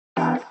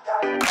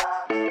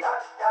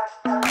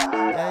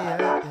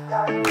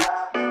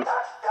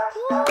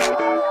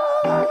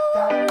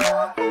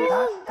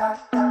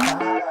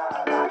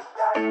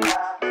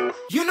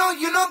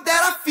You know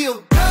that I feel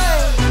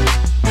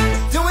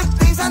good, doing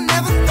things I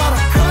never thought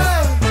I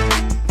could.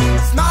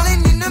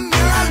 Smiling in the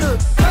mirror, I look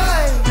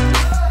good,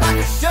 like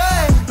I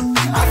should.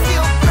 I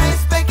feel brand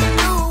spanking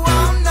new. I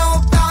don't know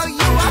about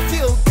you, I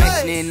feel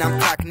good. Making I'm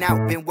clocking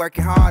out, been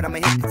working hard. I'ma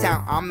hit the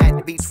town. I'm at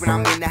the beach when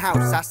I'm in the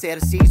house. I set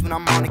the seas when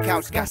I'm on the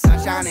couch. Got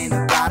sunshine in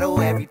the bottle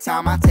every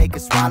time I take a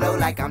swallow.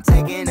 Like I'm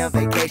taking a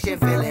vacation,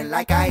 feeling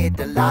like I hit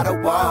the lotto.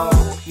 Whoa,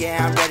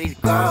 yeah, I'm ready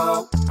to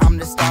go. I'm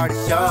the star of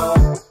the show.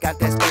 Got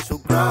that special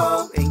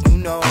glow, and you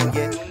know,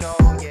 yeah.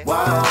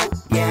 Whoa,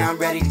 yeah, I'm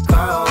ready to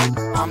go.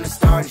 I'm the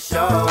star of the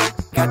show.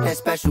 Got that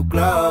special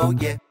glow,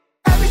 yeah.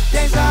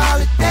 Everything's a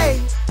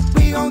holiday.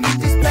 We gon' get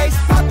this place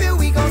poppin',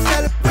 we gon'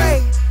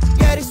 celebrate.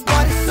 Yeah, this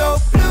water's so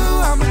blue,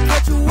 I'ma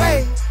catch a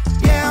wave.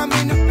 Yeah, I'm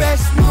in the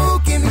best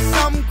mood, give me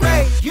something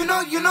great. You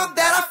know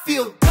that I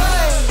feel